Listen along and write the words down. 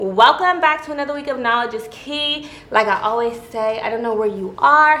Welcome back to another week of Knowledge is Key. Like I always say, I don't know where you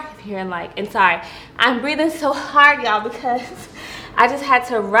are. If you're sorry, I'm breathing so hard, y'all, because I just had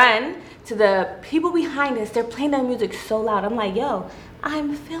to run to the people behind us. They're playing their music so loud. I'm like, yo,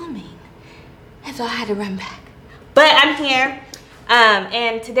 I'm filming. And so I had to run back. But I'm here.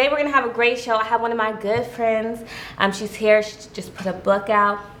 And today we're gonna have a great show. I have one of my good friends. She's here. She just put a book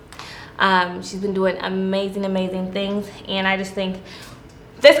out. She's been doing amazing things, and I just think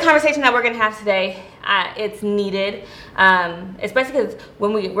this conversation that we're gonna have today, it's needed, especially because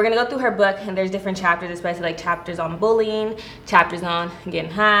when we're gonna go through her book, and there's different chapters, especially like chapters on bullying, chapters on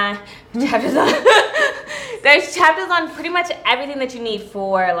getting high, chapters on there's chapters on pretty much everything that you need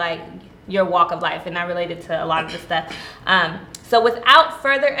for like your walk of life, and I related to a lot of the stuff. So without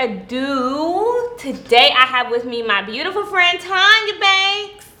further ado, today I have with me my beautiful friend Tanya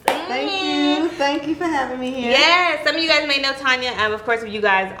Banks. Thank you for having me here. Yes, some of you guys may know Tanya. Of course, if you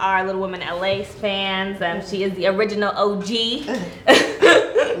guys are Little Women LA fans, she is the original OG.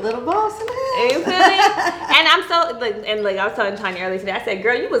 Little boss in the house. You feel me? And I'm so like I was telling Tanya earlier today. I said,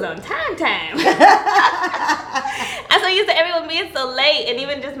 "Girl, you was on time." I'm so used to everyone being so late, and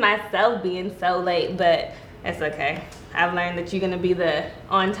even just myself being so late. But it's okay. I've learned that you're gonna be the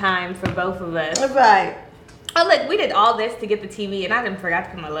on time for both of us. Right. Oh, look, we did all this to get the TV, and I didn't forgot to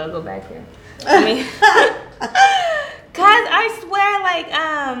put my logo back here. I mean, cause I swear, like,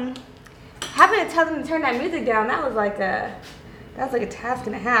 having to tell them to turn that music down, that was like a task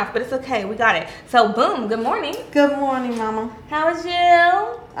and a half, but it's okay, we got it. So, boom, good morning. Good morning, Mama. How was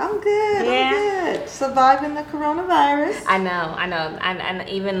you? I'm good. Yeah. I'm good. Surviving the coronavirus. I know, and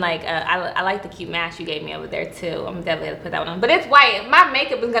even like I like the cute mask you gave me over there too. I'm definitely gonna put that one on, but it's white. My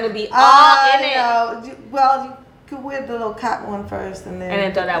makeup is gonna be all in it. Well, you could wear the little cotton one first, and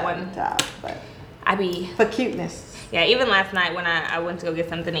then throw that one on top. But for cuteness. Yeah, even last night when I went to go get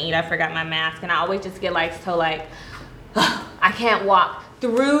something to eat, I forgot my mask, and I always just get like so like I can't walk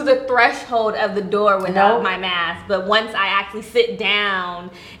through the threshold of the door without my mask, but once I actually sit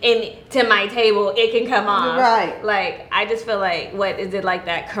down to my table, it can come off. Right. Like, I just feel like, what is it like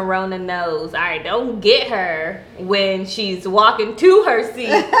that Corona knows? All right, don't get her when she's walking to her seat,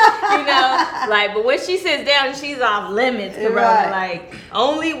 you know? Like, but when she sits down, she's off limits, Corona. Right. Like,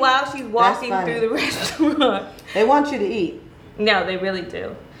 only while she's walking through the restaurant. They want you to eat. No, they really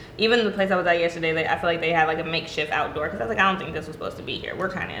do. Even the place I was at yesterday, I feel like they had like a makeshift outdoor, because I was like, I don't think this was supposed to be here. We're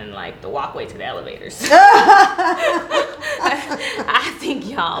kind of in like the walkway to the elevators. I think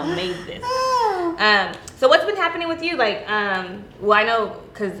y'all made this. So what's been happening with you? Like, well, I know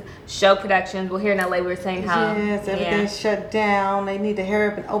because show productions, well, here in LA, we were saying how everything's shut down. They need to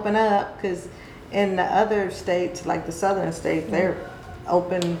hurry up and open up, because in the other states, like the southern states, they're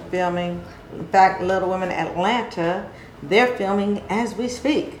open filming. In fact, Little Women Atlanta, they're filming as we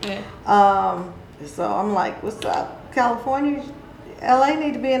speak. Yeah. So I'm like, what's up? California, LA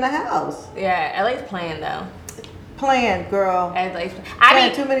need to be in the house. Yeah, LA's playing though. Playing, girl.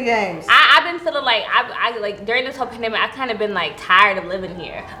 Playing too many games. I've been feeling like I like during this whole pandemic, I've kind of been like tired of living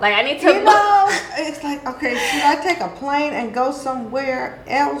here. Like I need to. It's like, okay, should I take a plane and go somewhere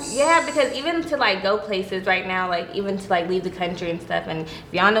else? Yeah, because even to like go places right now, like even to like leave the country and stuff. And if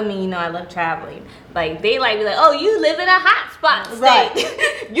y'all know me, you know I love traveling. Like they like be like, oh, you live in a hot spot state, right.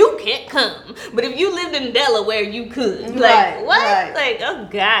 You can't come. But if you lived in Delaware, you could. Like right, what? Right. Like oh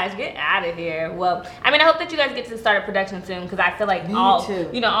gosh, get out of here. Well, I mean, I hope that you guys get to start a production soon, because I feel like all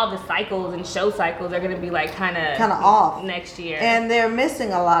the cycles and show cycles are gonna be like kind of off next year, and they're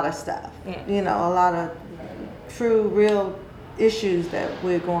missing a lot of stuff. Yeah. You know, a lot of true, real issues that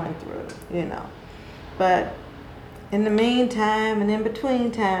we're going through. You know, but in the meantime and in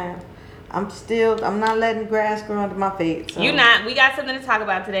between time, I'm not letting grass grow under my feet. So. You're not. We got something to talk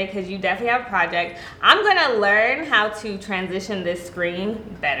about today, because you definitely have a project. I'm gonna learn how to transition this screen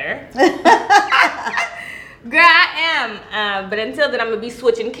better. Girl, I am. But until then, I'm gonna be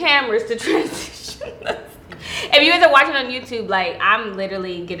switching cameras to transition. If you guys are watching on YouTube, like I'm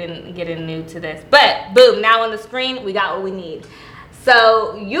literally getting new to this. But boom, now on the screen, we got what we need.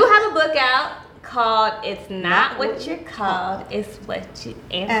 So you have a book out called "It's Not What You're Called, It's What You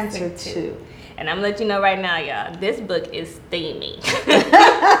Answer To." And I'm gonna let you know right now, y'all, this book is steamy.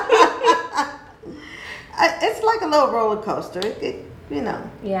 It's like a little roller coaster, you know.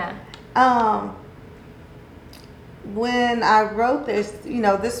 Yeah. When I wrote this, you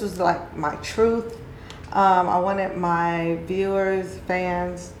know, this was like my truth. I wanted my viewers,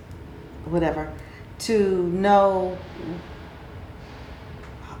 fans, whatever, to know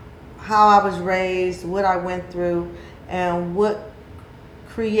how I was raised, what I went through, and what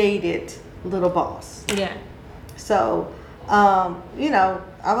created Little Boss. Yeah. So You know,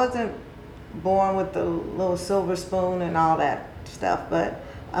 I wasn't born with the little silver spoon and all that stuff, but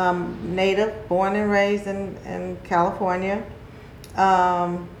native, born and raised in California.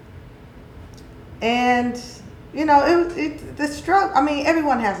 And you know, the struggle. I mean,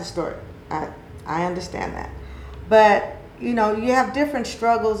 everyone has a story. I understand that, but you know, you have different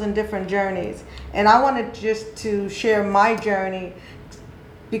struggles and different journeys. And I wanted just to share my journey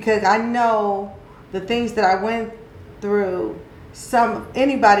because I know the things that I went through.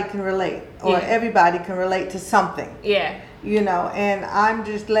 Anybody can relate, or everybody can relate to something. Yeah. You know, and I'm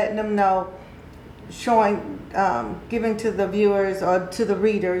just letting them know, showing, giving to the viewers or to the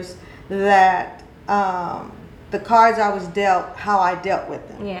readers that the cards I was dealt, how I dealt with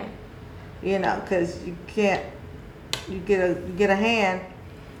them. Yeah. You know, because you can't. You get a hand.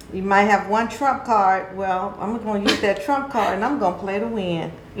 You might have one trump card. Well, I'm going to use that trump card and I'm going to play to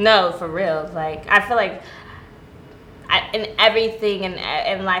win. No, for real. Like, I feel like in everything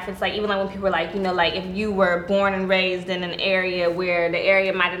in life, it's like, even like when people are like, you know, like if you were born and raised in an area where the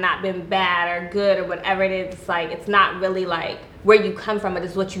area might have not been bad or good or whatever it is, it's like, it's not really like where you come from, but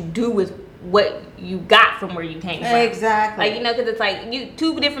it's what you do with what you got from where you came from. Exactly. Like, you know, because it's like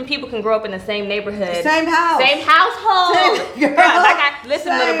two different people can grow up in the same neighborhood, same house, same household. Girl,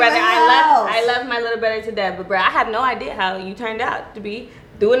 Listen, little brother, I love my little brother to death, but bro, I have no idea how you turned out to be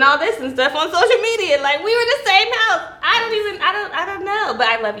doing all this and stuff on social media. Like, we were the same house. I don't know, but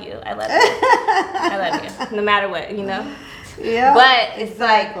I love you. I love you, no matter what, you know. Yeah. But it's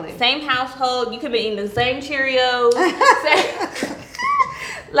exactly. Like same household. You could be eating the same Cheerios.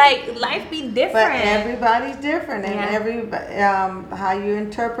 Like, life be different. But everybody's different, and how you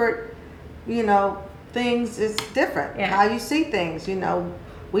interpret, you know, things is different. Yeah. How you see things, you know,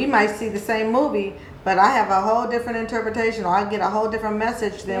 we might see the same movie, but I have a whole different interpretation, or I get a whole different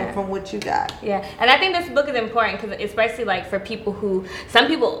message than from what you got. Yeah, and I think this book is important because, especially like for people who, some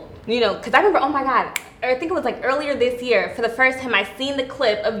people, you know, because I remember, oh my God, I think it was like earlier this year, for the first time I seen the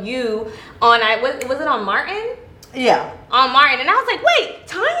clip of you on, was it on Martin? Yeah. On Martin, and I was like, wait,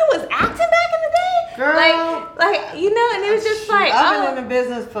 Tanya was acting back in the day? Girl. Like, you know, and it was just like, I've been in the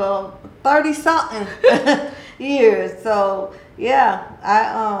business for 30-something years. So, yeah,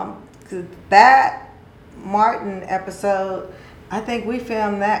 that Martin episode, I think we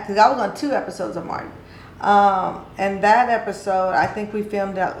filmed that, because I was on 2 episodes of Martin. And that episode, I think we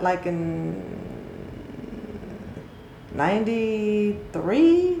filmed that like in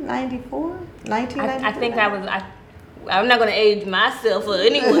 93, 94, 1993. I think I'm not gonna age myself or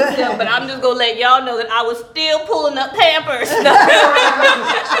anyone's self, but I'm just gonna let y'all know that I was still pulling up Pampers.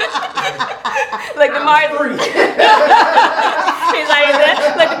 Like the Martin. He's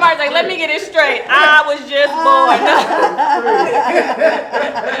like the Martin's like, let me get it straight. I was just born.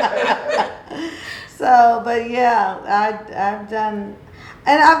 So, but yeah, I've done,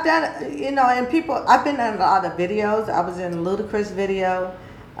 you know, and people, I've been in a lot of videos. I was in Ludacris video.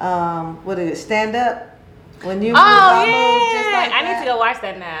 What is it, Stand Up? When you moved, I need to go watch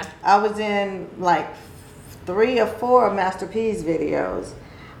that now. I was in like 3 or 4 of Master P's videos.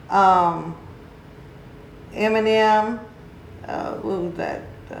 Eminem, what was that?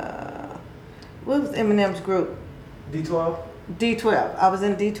 What was Eminem's group? D12? D12. I was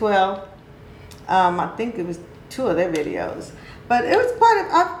in D12. I think it was 2 of their videos. But it was quite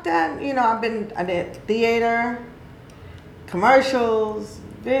I've done, you know, I did theater, commercials,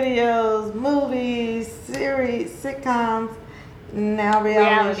 videos, movies, series, sitcoms, now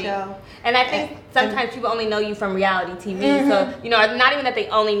reality show. And I think sometimes people only know you from reality TV. Mm-hmm. So, you know, not even that they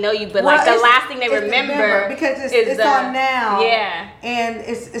only know you, but like the last thing they remember because it's on now. Yeah. And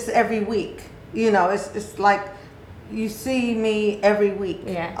it's every week. You know, it's like you see me every week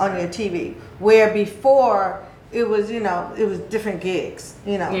on your TV. Where before it was, you know, it was different gigs.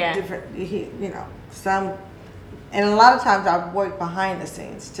 You know, different, you know, some. And a lot of times I work behind the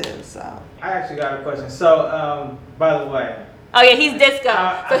scenes too, so. I actually got a question. So, by the way. Oh yeah, he's Disco.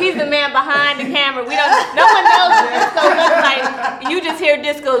 So he's the man behind the camera. No one knows what Disco looks like. You just hear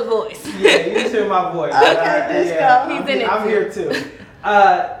Disco's voice. Yeah, you just hear my voice. Okay, Disco. Yeah, he's in it. I'm here too.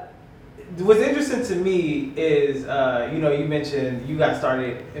 What's interesting to me is, you know, you mentioned you got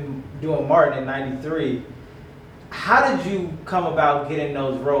started doing Martin in '93. How did you come about getting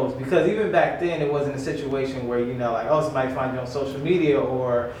those roles? Because even back then, it wasn't a situation where, you know, like, oh, somebody find you on social media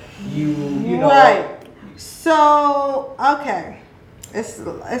or you know. Right. So, okay. It's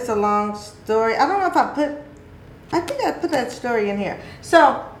a long story. I don't know if I think I put that story in here.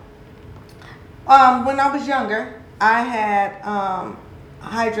 So, when I was younger, I had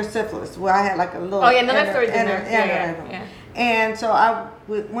hydrocephalus, where I had like a little. Oh yeah, no, that story's in there. Yeah. And so I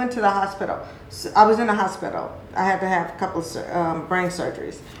went to the hospital. So I was in the hospital. I had to have a couple of brain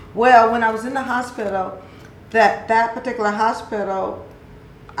surgeries. Well, when I was in the hospital, that particular hospital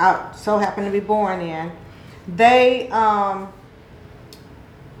I so happened to be born in, they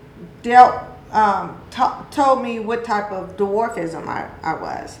told me what type of dwarfism I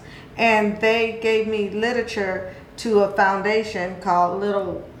was. And they gave me literature to a foundation called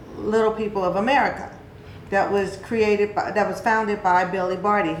Little People of America that was founded by Billy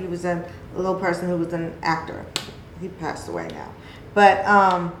Barty. He was a little person who was an actor. He passed away now. But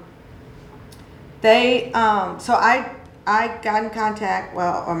so I got in contact,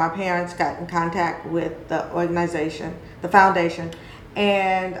 or my parents got in contact with the organization, the foundation,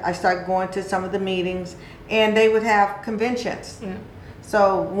 and I started going to some of the meetings, and they would have conventions. Yeah.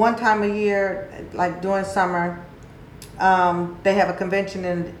 So one time a year, like during summer, they have a convention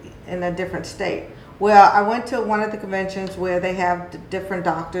in a different state. Well, I went to one of the conventions where they have different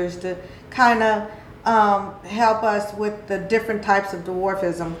doctors to kind of help us with the different types of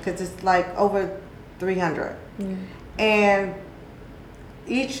dwarfism, because it's like over 300. Mm. And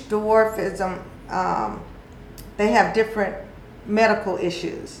each dwarfism, they have different medical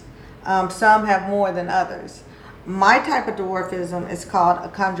issues. Some have more than others. My type of dwarfism is called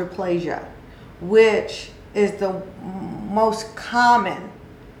achondroplasia, which is the most common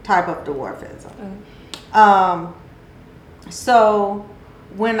type of dwarfism. Mm. So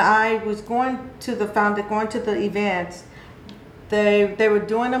when I was going to the events, they were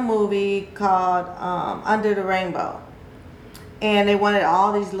doing a movie called Under the Rainbow, and they wanted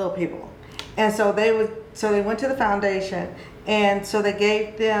all these little people, and so they went to the foundation, and so they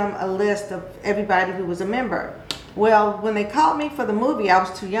gave them a list of everybody who was a member. Well, when they called me for the movie, I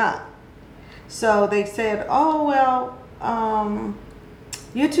was too young, so they said, "Oh well,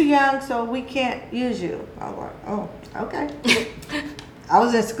 you're too young, so we can't use you." I was like, "Oh, okay." I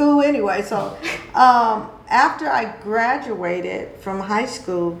was in school anyway, so after I graduated from high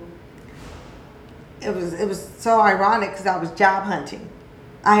school, it was so ironic because I was job hunting.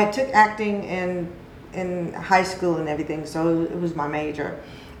 I had took acting in high school and everything, so it was my major.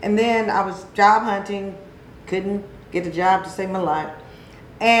 And then I was job hunting, couldn't get a job to save my life.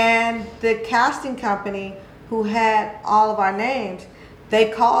 And the casting company who had all of our names, they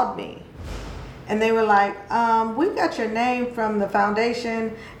called me. And they were like, "We got your name from the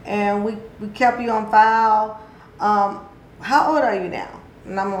foundation, and we kept you on file. How old are you now?"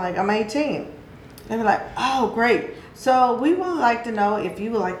 And I'm like, "I'm 18. They were like, "Oh, great. So we would like to know if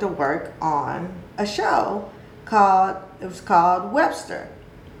you would like to work on a show called Webster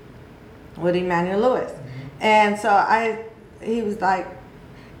with Emmanuel Lewis." Mm-hmm. And so he was like,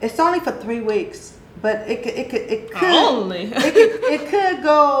 "It's only for 3 weeks, but it could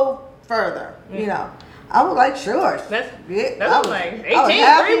go further, you know." I was like, "Sure." That's like 18,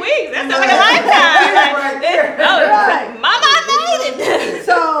 3 weeks. That sounds like a lifetime. Right. Mama made it.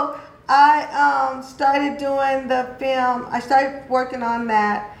 So I started doing the film. I started working on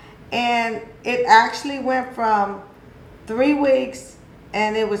that, and it actually went from 3 weeks,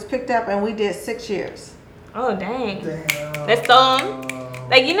 and it was picked up, and we did 6 years. Oh dang! That's so.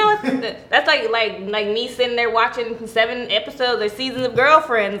 Like, you know, that's like me sitting there watching 7 episodes or seasons of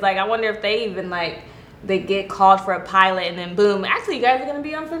Girlfriends. Like, I wonder if they even they get called for a pilot and then boom. Actually, you guys are gonna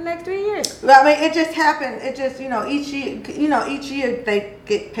be on for the next 3 years. Well, I mean, it just happened. It just each year they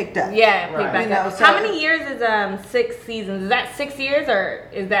get picked up. Yeah, picked back up. So how many years is 6 seasons? Is that 6 years or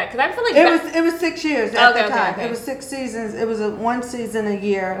is that? Because I feel like it was 6 years at the time. Okay. It was 6 seasons. It was one season a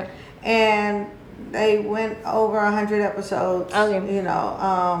year, and they went over 100 episodes. Okay. You know,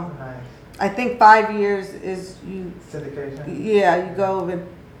 nice. I think 5 years is syndication. Yeah, you go over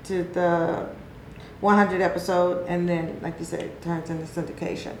to the 100 episode, and then, like you said, it turns into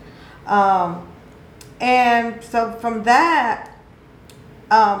syndication. And so from that,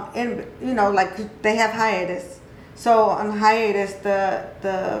 and you know, like they have hiatus. So on hiatus,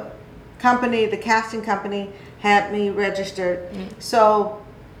 the casting company had me registered. Mm-hmm. So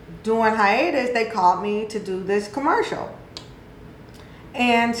during hiatus, they called me to do this commercial.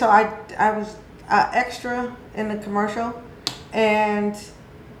 And so I was extra in the commercial, and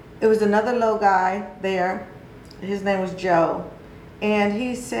it was another little guy there. His name was Joe. And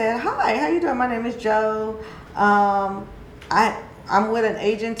he said, "Hi, how you doing? My name is Joe. I'm with an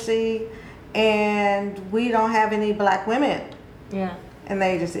agency, and we don't have any black women in the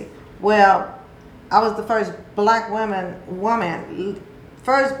agency." Well, I was the first black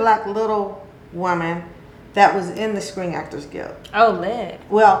first black little woman that was in the Screen Actors Guild. Oh, lit.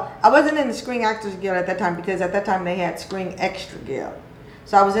 Well, I wasn't in the Screen Actors Guild at that time because at that time they had Screen Extra Guild.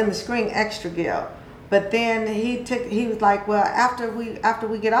 So I was in the Screen Extra Guild, But then he was like, well, after we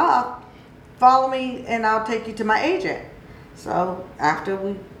get off, follow me and I'll take you to my agent. So after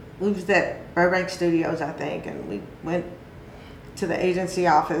we was at Burbank Studios, I think, and we went to the agency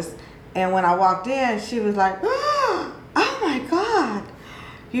office. And when I walked in, she was like, oh my God,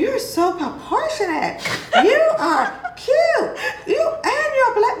 you're so proportionate. You are cute. You're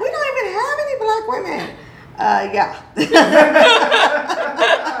black. We don't even have any black women. Yeah.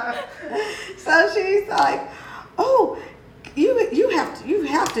 So she's like, oh, you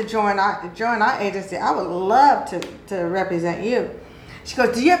have to join our agency. I would love to represent you. She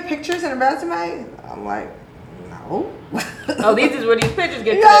goes, do you have pictures and a resume? I'm like, no. Oh, these is where these pictures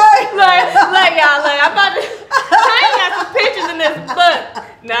get Yeah. took. Like y'all, I'm about to. I ain't got some pictures in this book.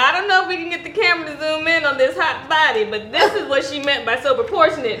 Now I don't know if we can get the camera to zoom in on this hot body, but this is what she meant by so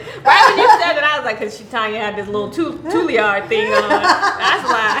proportionate. Right when you said that, I was like, cause Tanya had this little Tulliard thing on. That's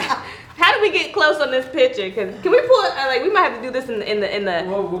why. How do we get close on this picture? Cause can we pull it? We might have to do this in the.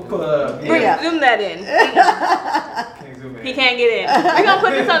 We'll pull it up. Zoom that in. Can't zoom in. He can't get in. We're gonna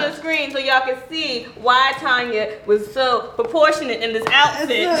put this on the screen so y'all can see why Tanya was so proportionate in this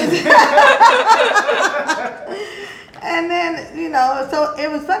outfit. And then, so it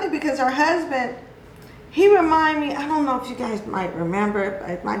was funny because her husband, he reminded me, I don't know if you guys might remember,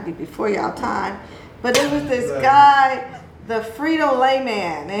 it might be before y'all time, but it was this guy, the Frito-Lay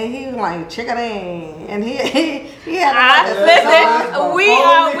man, and he was like chickadee, and he had listen, we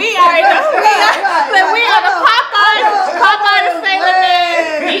are the Popeye the Sailor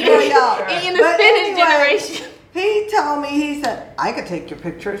Man in the spinach generation. He told me, he said, I could take your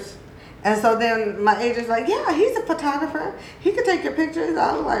pictures. And so then my agent's like, yeah, he's a photographer. He could take your pictures.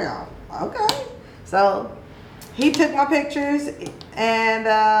 I was like, oh, okay. So he took my pictures, and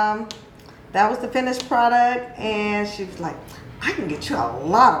that was the finished product. And she was like, I can get you a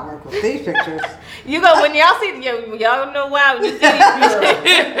lot of work with these pictures. You go, when y'all see, y'all know why when you see these pictures.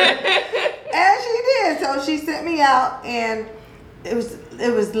 And she did. So she sent me out, and it was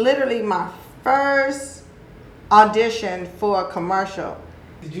literally my first audition for a commercial.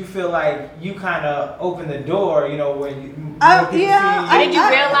 Did you feel like you kind of opened the door, when you Did you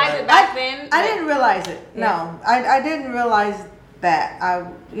realize it back then? I didn't realize it. No, I didn't realize that.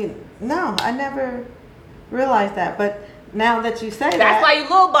 No, I never realized that. But now that you say that's why you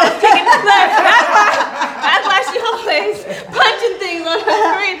little boss kicking the That's why she always punching things on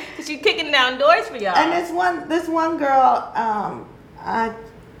her screen, because she's kicking down doors for y'all. And this one girl, her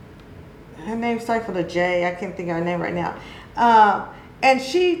name starts with a J. I can't think of her name right now. And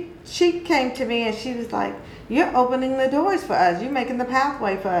she came to me and she was like, you're opening the doors for us. You're making the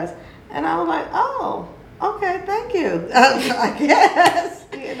pathway for us. And I was like, oh, okay, thank you. I guess,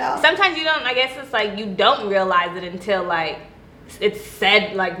 Sometimes you don't, I guess it's like you don't realize it until it's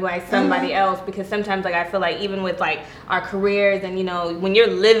said by somebody else, because sometimes I feel like even with our careers and when you're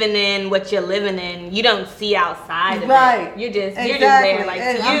living in what you're living in, you don't see outside of it. You're just there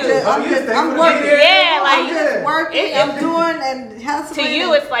I'm working. I'm just working. I'm doing and hustling. To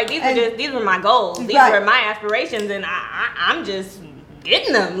you, it's these are my goals. These are my aspirations, and I'm just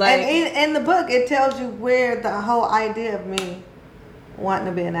getting them. And in the book, it tells you where the whole idea of me wanting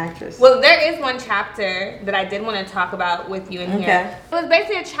to be an actress. Well, there is one chapter that I did want to talk about with you in here. It was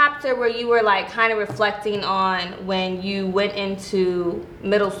basically a chapter where you were kind of reflecting on when you went into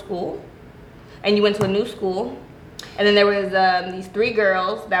middle school and you went to a new school, and then there was these 3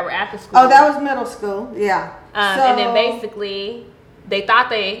 girls that were at the school. Oh, that was middle school. Yeah. And then basically they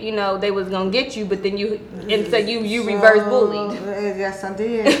thought they was gonna get you, but then you reverse bullied. Yes, I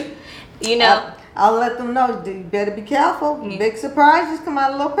did. I'll let them know, you better be careful. Big surprises come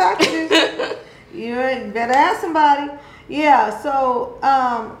out of little packages. You better ask somebody. Yeah, so,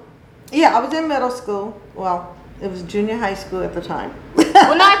 I was in middle school. Well, it was junior high school at the time.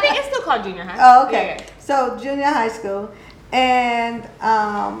 Well, no, I think it's still called junior high. Oh, okay. Yeah. So, junior high school. And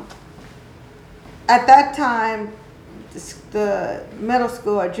at that time, the middle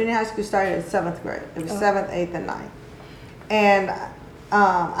school or junior high school started in 7th grade. It was 7th, 8th, and 9th. And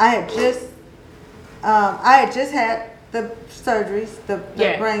I had just had the surgeries, the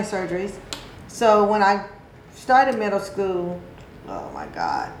brain surgeries. So when I started middle school, oh my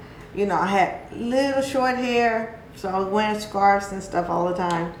God, I had little short hair, so I was wearing scarves and stuff all the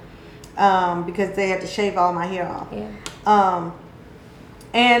time because they had to shave all my hair off. Yeah.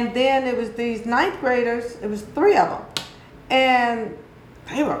 And then it was these 9th graders. It was 3 of them, and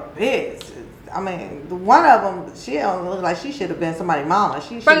they were big. I mean, one of them, she don't look like she should have been somebody's mama.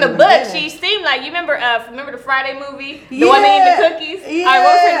 From the book, she seemed like, you remember the Friday movie? The one that ate the cookies? Yeah.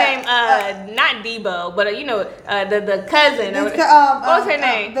 What was her name? Not Dee. Debo, but the cousin. What was her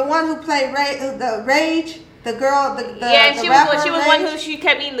name? The one who played Rage. The girl, yeah, the she rapper was Rage. one who she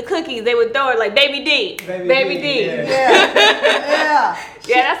kept eating the cookies. They would throw her like Baby D. Baby D. Yeah.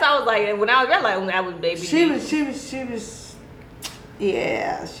 Yeah, that's how I was like. When I was there, like that was Baby D. She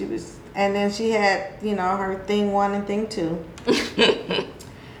was, and then she had her thing 1 and thing 2,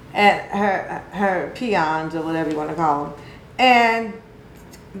 and her peons or whatever you want to call them, and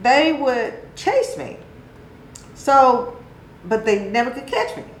they would chase me. So, but they never could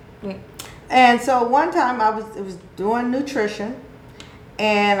catch me. Yeah. And so one time it was doing nutrition,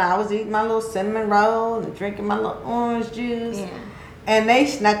 and I was eating my little cinnamon roll and drinking my little orange juice, and they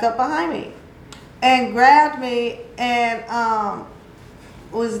snuck up behind me and grabbed me and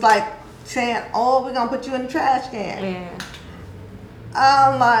was like saying, "Oh, we're gonna put you in the trash can." Yeah.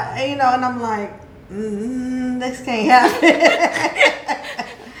 I'm like, and I'm like, this can't happen.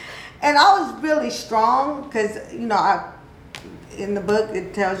 And I was really strong because in the book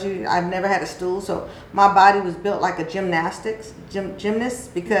it tells you I've never had a stool, so my body was built like a gymnast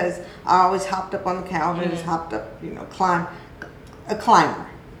because I always hopped up on the counters, hopped up, a climber,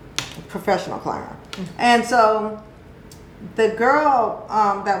 a professional climber. And so the girl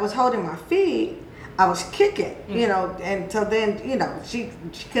that was holding my feet, I was kicking, and so then she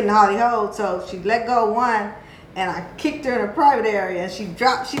couldn't hardly hold, so she let go one, and I kicked her in a private area, and she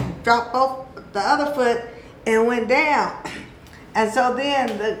dropped both the other foot and went down. And so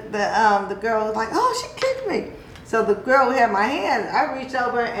then the girl was like, "Oh, she kicked me." So the girl who had my hand, I reached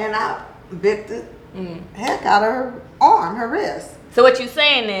over and I bit the heck out of her arm, her wrist. So what you're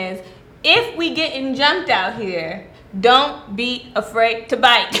saying is, if we getting jumped out here, don't be afraid to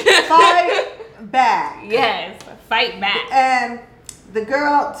bite. Fight back. Yes, fight back. And the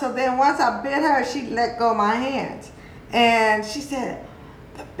girl, so then once I bit her, she let go of my hands. And she said,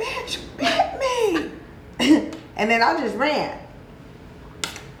 "The bitch bit me." And then I just ran.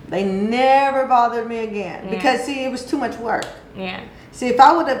 They never bothered me again because see, it was too much work. Yeah. See, if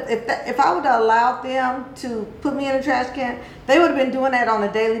I would have allowed them to put me in a trash can, they would have been doing that on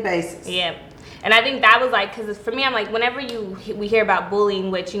a daily basis. Yeah. And I think that was like, because for me, I'm like, whenever we hear about bullying,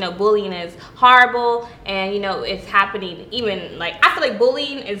 which, bullying is horrible and, it's happening even, like, I feel like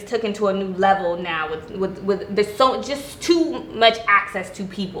bullying is taken to a new level now with there's just too much access to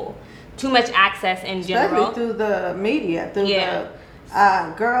people, too much access in general. Especially through the media, through the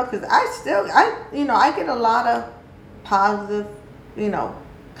girl, because I get a lot of positive,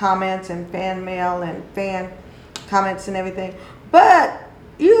 comments and fan mail and fan comments and everything, but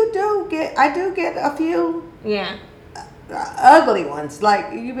I do get a few ugly ones.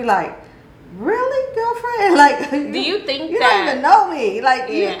 Like you be like, "Really, girlfriend?" Like, do you think you don't even know me? Like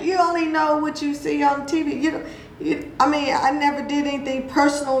you only know what you see on TV. I mean, I never did anything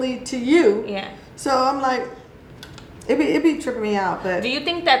personally to you. Yeah. So I'm like, it be tripping me out. But do you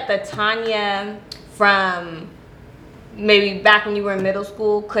think that the Tanya from maybe back when you were in middle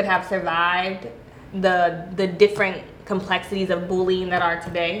school could have survived the different complexities of bullying that are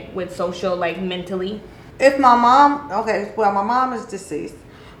today with social, like, mentally? If my mom, my mom is deceased,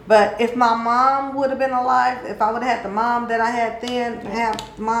 but if my mom would have been alive, if I would have had the mom that I had then,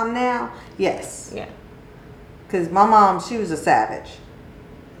 have mom now, yes. Yeah. Because my mom, she was a savage.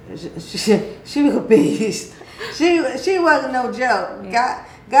 She was a beast. She wasn't no joke. Yeah.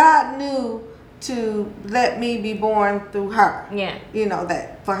 God knew to let me be born through her. Yeah.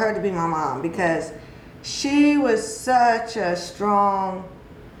 That for her to be my mom, because she was such a strong,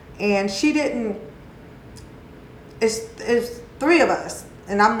 and she didn't. It's 3 of us,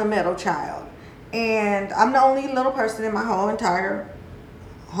 and I'm the middle child, and I'm the only little person in my whole entire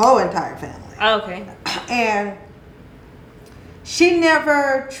family. Oh, okay. And she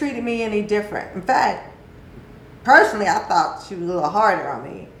never treated me any different. In fact, personally, I thought she was a little harder on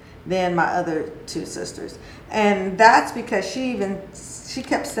me than my other 2 sisters, and that's because she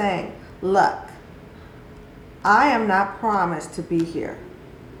kept saying, "Look, I am not promised to be here,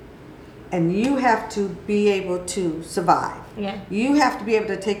 and you have to be able to survive. Yeah. You have to be able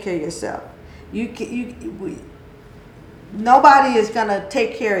to take care of yourself. Nobody is gonna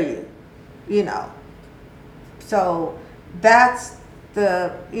take care of you, So that's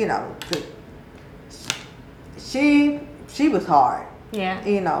she was hard. Yeah.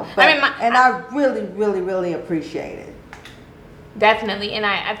 But, I really, really, really appreciate it. Definitely. And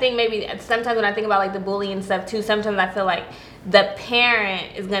I think maybe sometimes when I think about like the bullying stuff too, sometimes I feel like the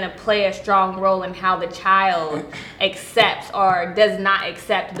parent is going to play a strong role in how the child accepts or does not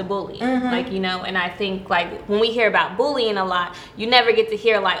accept the bully. Like, you know, and I think like when we hear about bullying a lot, you never get to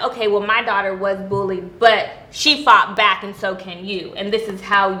hear like, okay, well, my daughter was bullied, but she fought back and so can you. And this is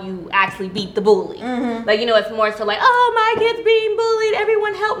how you actually beat the bully. Like, you know, it's more so like, oh, my kid's being bullied.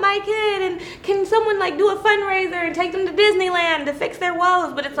 Everyone help my kid. And can someone like do a fundraiser and take them to Disneyland to fix their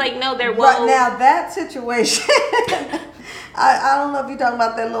woes? But it's like, no, their woes. But now that situation, I don't know if you're talking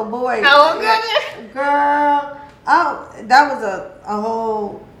about that little boy. Oh, goodness. Girl, that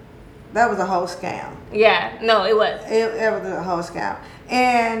was a whole scam. Yeah, no, it was. It was a whole scam.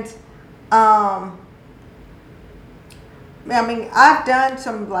 And, I mean, I've done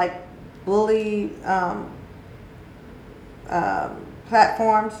some like bully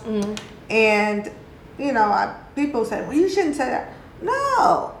platforms, and you know, people say, "Well, you shouldn't say that."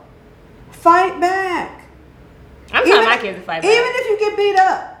 No, fight back. I'm telling my kids to fight back. Even if you get beat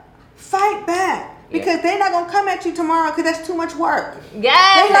up, fight back, because they're not gonna come at you tomorrow because that's too much work.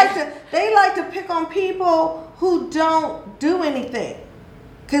 Yes. They like to pick on people who don't do anything.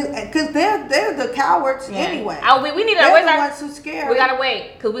 Cause they're the cowards anyway. Oh, we need to. They're Where's the our? ones who scary. We gotta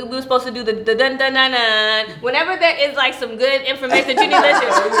wait because we were supposed to do the dun dun dun dun. Whenever there is like some good information that you need to listen,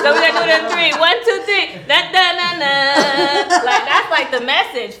 so we gotta do the 3, 1, 2, 3, dun dun dun dun. Like that's like the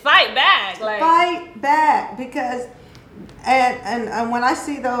message. Fight back. Like fight back, because and when I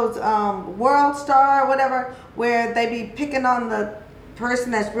see those World Star or whatever, where they be picking on the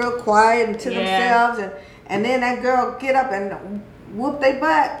person that's real quiet and to themselves, and then that girl get up and whoop they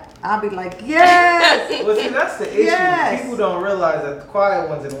butt, I'll be like, yes. Well, see, that's the issue. Yes. People don't realize that the quiet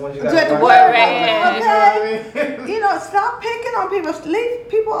ones are the ones you got to to worry about. Okay. You know, stop picking on people. Leave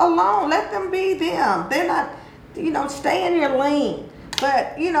people alone. Let them be them. They're not, you know, stay in your lane.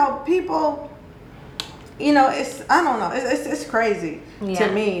 But, you know, people, you know, I don't know. It's crazy to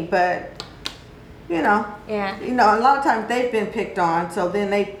me. But, you know, you know, a lot of times they've been picked on, so then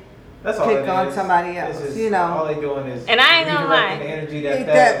they pick on somebody else, just, you know. All they doing is and I ain't gonna lie, the energy that's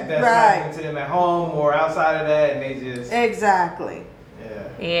happening to them at home or outside of that, and they just exactly.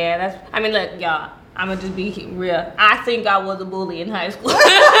 Yeah, that's. I mean, look, y'all. I'm gonna just be real. I think I was a bully in high school. I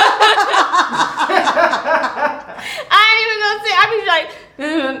ain't even gonna say. I be like,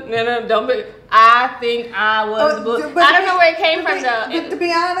 no, don't be. I think I was a bully. I don't know where it came from though. To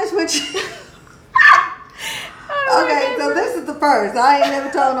be honest with you. Okay, so this is the first. I ain't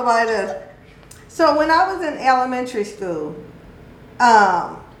never told nobody this. So when I was in elementary school,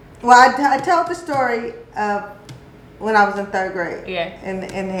 well, I told the story of when I was in 3rd grade.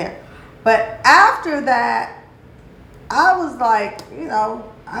 In here. But after that, I was like, you know,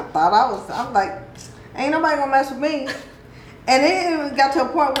 I'm like, ain't nobody gonna mess with me. And it got to a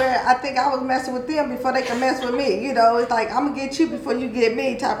point where I think I was messing with them before they could mess with me. You know, it's like, I'm gonna get you before you get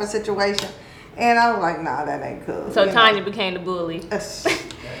me type of situation. And I was like, nah, that ain't cool. So Tanya became the bully. It's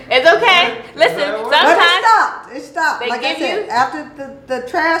okay. Listen, sometimes but it stopped. Like I said, after the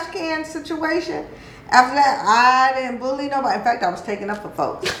trash can situation, after that, I didn't bully nobody. In fact, I was taking up for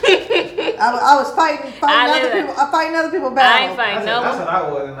folks. I was fighting other people. I fighting other people battles. I ain't fighting no. That's what I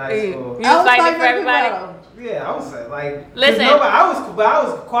was in high school. You was fighting for everybody. Yeah, I was like, listen. I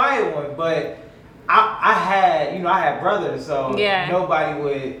was a quiet one, but I had brothers, so nobody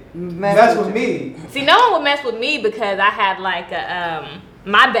would mess with me. See, no one would mess with me because I had like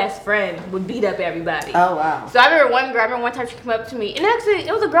my best friend would beat up everybody. Oh wow! So I remember one time she came up to me, and actually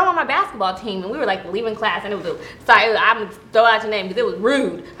it was a girl on my basketball team, and we were like leaving class, and I'm gonna throw out your name because it was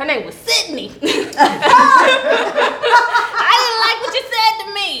rude. Her name was Sydney. I didn't like what you said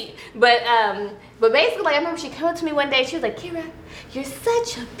to me, but basically, I remember she came up to me one day. She was like, "Kira, you're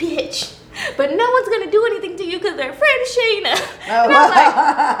such a bitch. But no one's gonna do anything to you because they're afraid of Sheena." And I was like,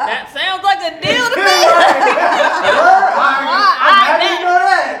 that sounds like a deal to me.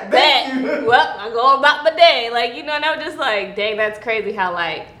 Well, I go about my day. Like, you know, and I was just like, dang, that's crazy how,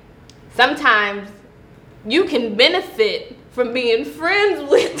 like, sometimes you can benefit from being friends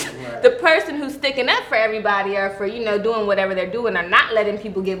with the person who's sticking up for everybody or for, you know, doing whatever they're doing or not letting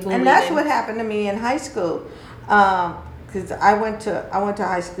people get bullied. And that's what happened to me in high school. Because I went to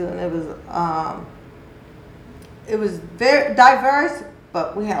high school, and it was very diverse,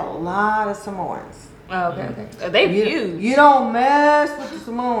 but we had a lot of Samoans. Oh, okay. They huge. You don't mess with the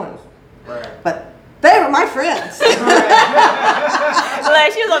Samoans, right? But they were my friends.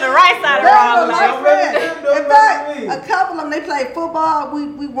 Like she was on the right side of the wrong. My friends. In fact, a couple of them, they played football.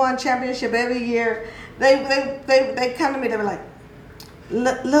 We won championship every year. They come to me. They were like,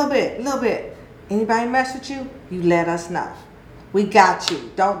 little bit. Anybody mess with you? You let us know. We got you.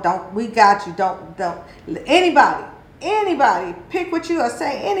 We got you. Don't. Anybody. anybody pick with you or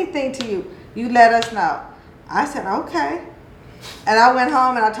say anything to you, you let us know. I said, okay. And I went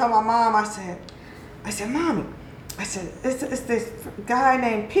home and I told my mom, I said, Mommy, I said, it's this guy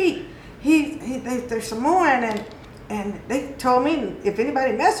named Pete. They're Samoan and they told me if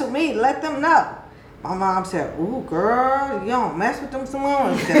anybody mess with me, let them know. My mom said, ooh, girl, you don't mess with them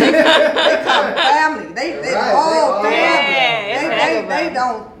Samoans. They come family. They all family. They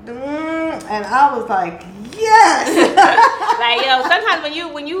don't. And I was like, yes. Like, yo, sometimes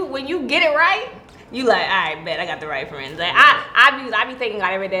when you get it right, you like, all right, bet I got the right friends. Like, I be thinking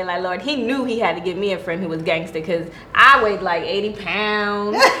God every day, like, Lord, he knew he had to give me a friend who was gangster because I weighed like 80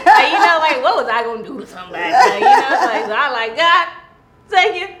 pounds. Like, you know, like, what was I going to do to somebody? Like, you know, like, so I like, God,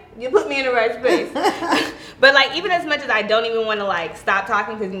 thank you. You put me in the right space. But, like, even as much as I don't even want to, like, stop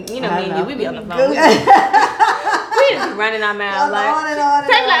talking because, you know, me and you, we be on the phone. We just be running our mouths. Like, on and on.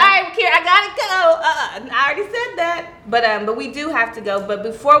 all right, Kira, I got to go. I already said that. But we do have to go. But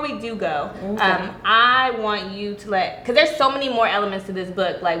before we do go, I want you to because there's so many more elements to this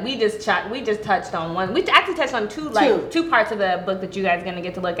book. Like, we just touched on one. We actually touched on two parts of the book that you guys are going to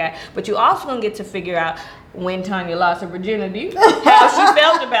get to look at. But you also going to get to figure out when Tanya lost her virginity, how she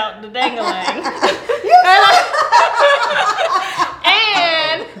felt about the dang-a-lang.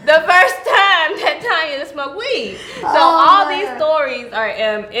 And the first time that Tanya smoked weed. So all these stories are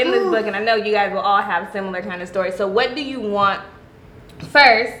in this book, and I know you guys will all have similar kind of stories. So what do you want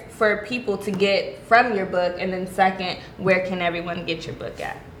first for people to get from your book, and then second, where can everyone get your book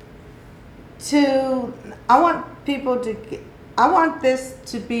at? I want this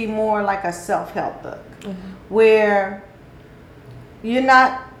to be more like a self-help book, where you're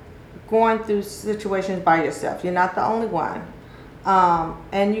not going through situations by yourself. You're not the only one.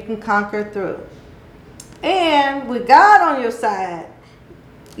 And you can conquer through. And with God on your side,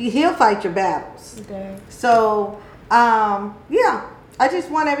 he'll fight your battles. Okay. So, yeah, I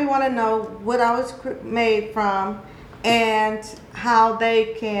just want everyone to know what I was made from and how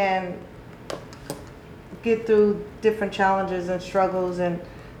they can get through different challenges and struggles and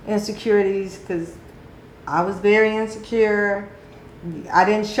insecurities, because I was very insecure. I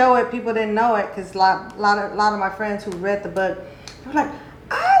didn't show it. People didn't know it because a lot of my friends who read the book, they were like,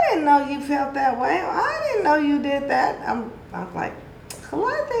 I didn't know you felt that way. I didn't know you did that. I'm like, a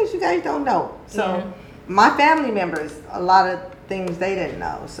lot of things you guys don't know. So my family members, a lot of things they didn't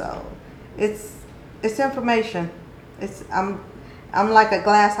know. So it's information. I'm like a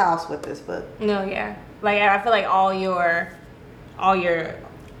glass house with this book. No, yeah. Like, I feel like all your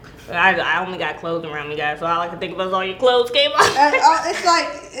I only got clothes around me, guys, so all I can think about is all your clothes came off. It's like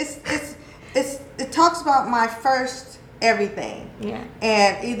it talks about my first everything. Yeah.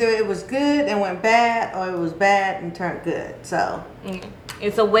 And either it was good and went bad, or it was bad and turned good. So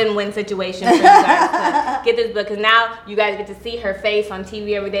it's a win-win situation for you guys to get this book, because now you guys get to see her face on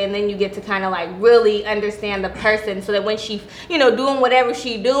TV every day, and then you get to kind of like really understand the person, so that when she, doing whatever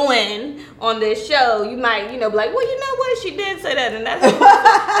she doing on this show, you might, be like, well, you know what, she did say that, and that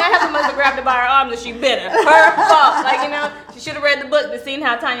happened must have grabbed her by her arm that she bit her. Her fault. Like, she should have read the book to see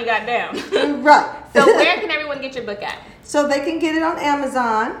how Tanya got down. Right. So where can everyone get your book at? So they can get it on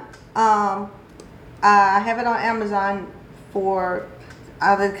Amazon. I have it on Amazon for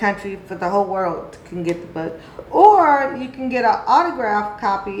other country, for the whole world can get the book. Or you can get an autographed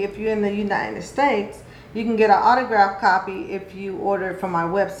copy if you're in the United States. You can get an autographed copy if you order it from my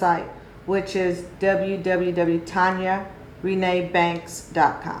website, which is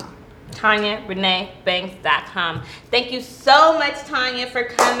www.tanyareneebanks.com. TanyaReneeBanks.com. Thank you so much, Tanya, for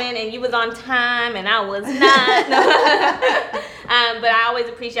coming. And you was on time, and I was not. But I always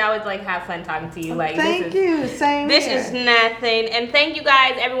appreciate. I always have fun talking to you. Thank you. Same This here. is nothing. And thank you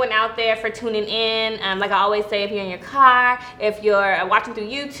guys, everyone out there, for tuning in. Like I always say, if you're in your car, if you're watching through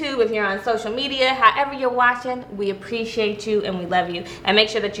YouTube, if you're on social media, however you're watching, we appreciate you and we love you. And make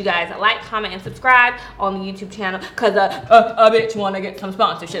sure that you guys like, comment, and subscribe on the YouTube channel, because I bet you want to get some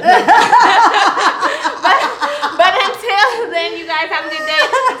sponsorship. But until then, you guys have a good day.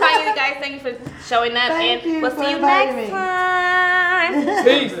 I'm telling you guys, thank you for showing up, Thank and you we'll for see you inviting next me. time.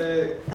 Peace.